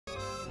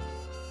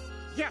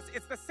Yes,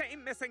 it's the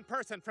same missing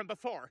person from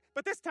before,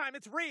 but this time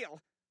it's real.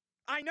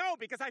 I know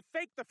because I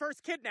faked the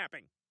first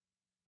kidnapping.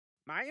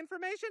 My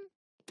information?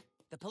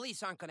 The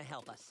police aren't going to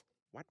help us.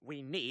 What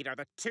we need are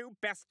the two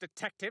best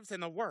detectives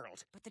in the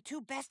world. But the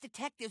two best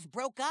detectives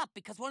broke up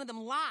because one of them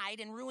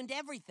lied and ruined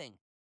everything.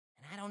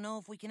 And I don't know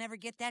if we can ever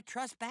get that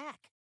trust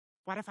back.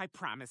 What if I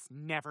promise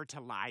never to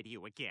lie to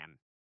you again?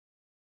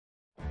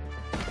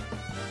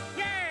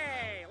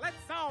 Yay! Let's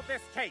solve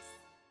this case!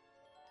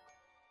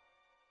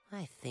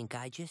 I think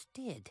I just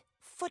did.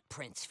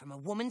 Footprints from a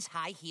woman's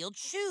high-heeled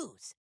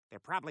shoes. They're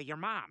probably your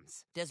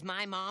mom's. Does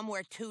my mom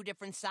wear two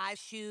different size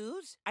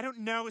shoes? I don't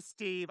know,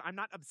 Steve. I'm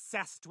not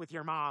obsessed with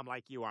your mom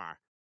like you are.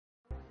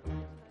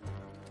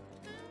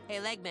 Hey,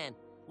 Legman,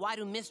 why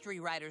do mystery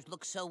writers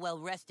look so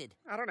well-rested?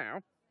 I don't know.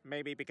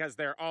 Maybe because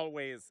they're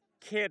always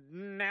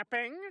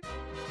kidnapping?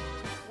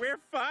 We're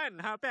fun,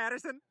 huh,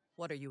 Patterson?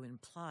 What are you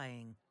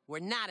implying? We're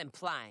not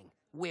implying.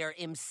 We're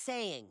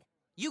saying.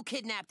 You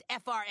kidnapped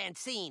F.R.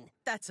 Ancine.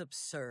 That's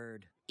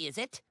absurd. Is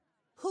it?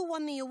 Who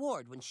won the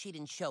award when she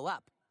didn't show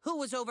up? Who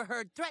was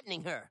overheard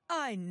threatening her?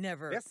 I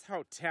never... This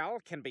hotel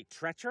can be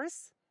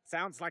treacherous?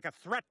 Sounds like a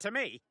threat to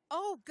me.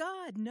 Oh,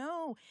 God,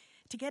 no.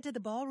 To get to the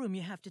ballroom,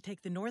 you have to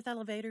take the north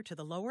elevator to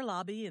the lower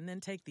lobby and then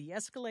take the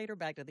escalator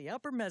back to the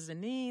upper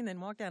mezzanine, then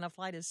walk down a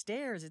flight of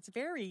stairs. It's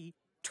very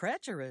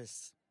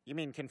treacherous. You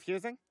mean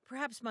confusing?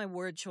 Perhaps my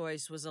word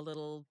choice was a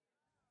little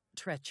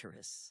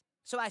treacherous.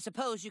 So I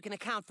suppose you can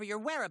account for your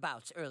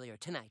whereabouts earlier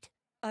tonight.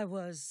 I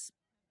was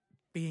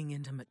being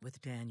intimate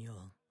with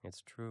Daniel.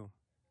 It's true.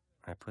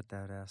 I put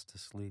that ass to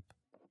sleep.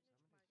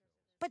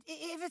 But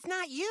if it's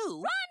not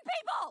you... Run,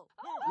 people!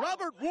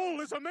 Robert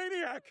Wool is a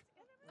maniac!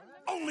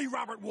 Only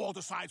Robert Wall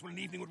decides when an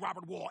evening with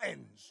Robert Wall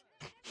ends.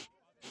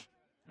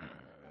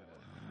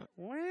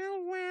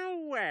 Well.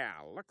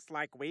 Looks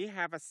like we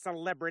have a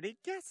celebrity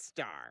guest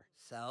star.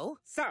 So?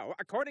 So,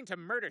 according to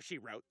Murder, She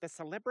Wrote, the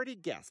celebrity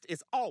guest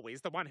is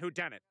always the one who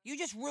done it. You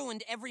just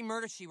ruined every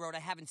Murder, She Wrote I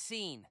haven't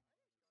seen.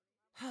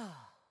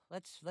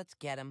 Let's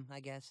get him, I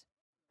guess.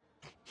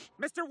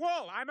 Mr.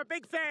 Wool, I'm a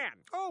big fan.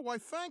 Oh, why,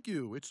 thank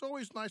you. It's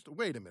always nice to...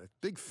 Wait a minute.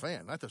 Big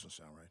fan? That doesn't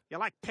sound right. You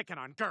like picking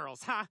on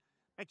girls, huh?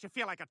 Makes you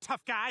feel like a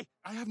tough guy?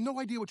 I have no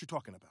idea what you're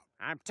talking about.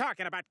 I'm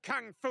talking about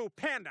Kung Fu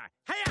Panda.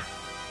 Hiya!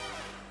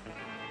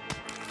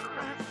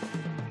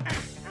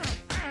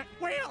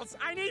 Wheels,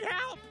 I need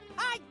help!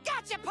 I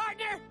gotcha,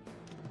 partner!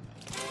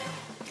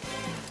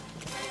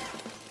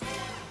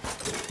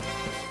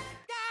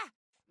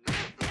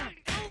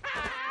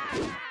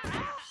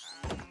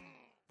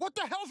 What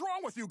the hell's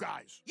wrong with you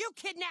guys? You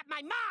kidnapped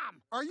my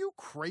mom! Are you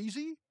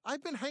crazy?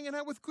 I've been hanging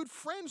out with good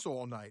friends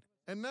all night,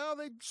 and now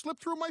they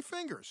slipped through my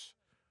fingers.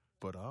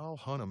 But I'll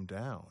hunt 'em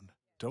down.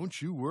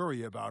 Don't you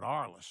worry about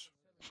Arliss.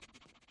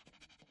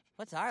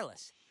 What's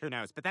Arliss? Who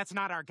knows, but that's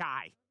not our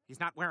guy. He's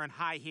not wearing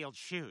high-heeled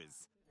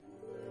shoes.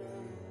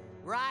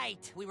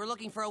 Right, we were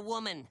looking for a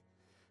woman.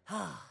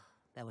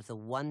 That was the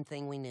one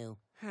thing we knew.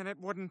 And it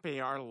wouldn't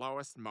be our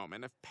lowest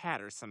moment if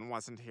Patterson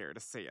wasn't here to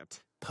see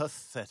it.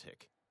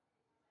 Pathetic.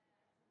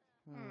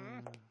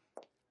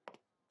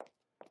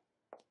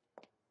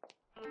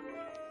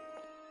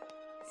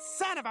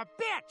 Son of a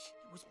bitch!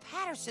 It was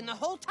Patterson the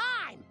whole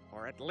time!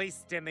 Or at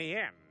least in the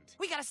end.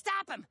 We gotta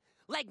stop him!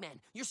 Legman,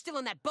 you're still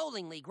in that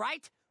bowling league,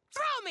 right?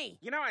 Throw me!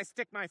 You know I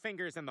stick my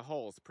fingers in the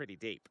holes pretty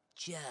deep.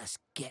 Just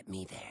get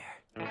me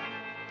there.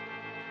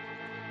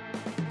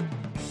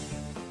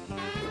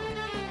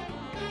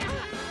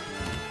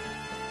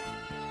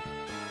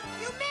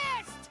 You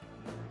missed!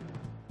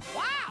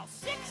 Wow,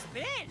 6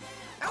 spin!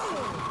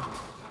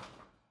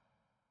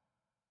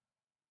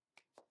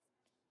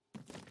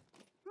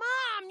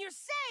 Mom, you're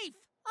safe!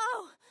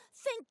 Oh,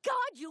 thank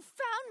God you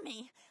found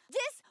me.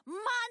 This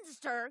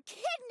monster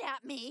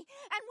kidnapped me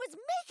and was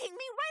making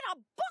me write a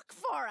book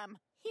for him.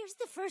 Here's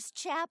the first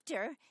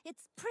chapter.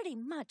 It's pretty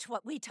much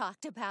what we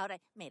talked about. I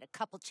made a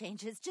couple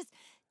changes. Just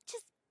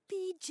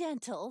be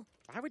gentle.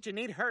 Why would you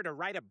need her to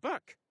write a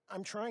book?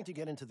 I'm trying to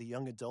get into the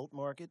young adult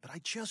market, but I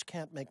just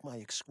can't make my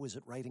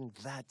exquisite writing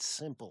that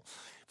simple.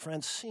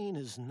 Francine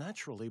is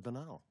naturally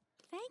banal.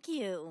 Thank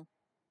you.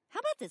 How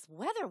about this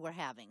weather we're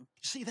having?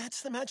 See,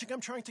 that's the magic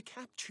I'm trying to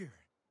capture.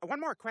 One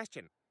more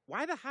question.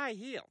 Why the high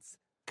heels?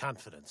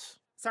 Confidence.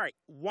 Sorry,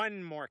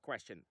 one more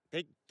question.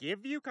 They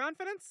give you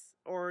confidence?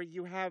 Or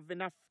you have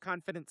enough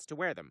confidence to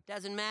wear them?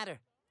 Doesn't matter,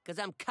 because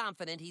I'm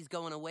confident he's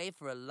going away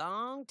for a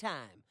long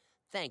time,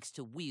 thanks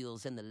to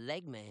Wheels and the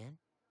Legman.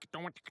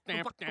 All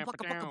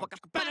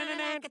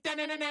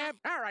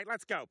right,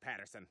 let's go,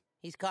 Patterson.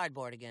 He's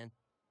cardboard again.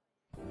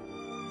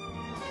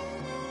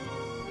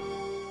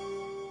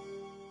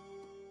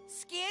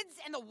 Skids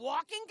and the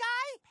walking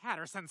guy?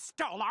 Patterson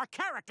stole our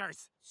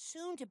characters.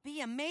 Soon to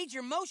be a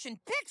major motion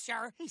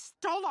picture. He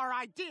stole our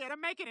idea to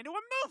make it into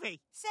a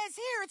movie. Says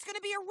here it's going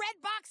to be a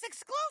Redbox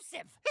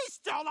exclusive. He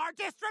stole our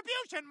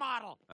distribution model.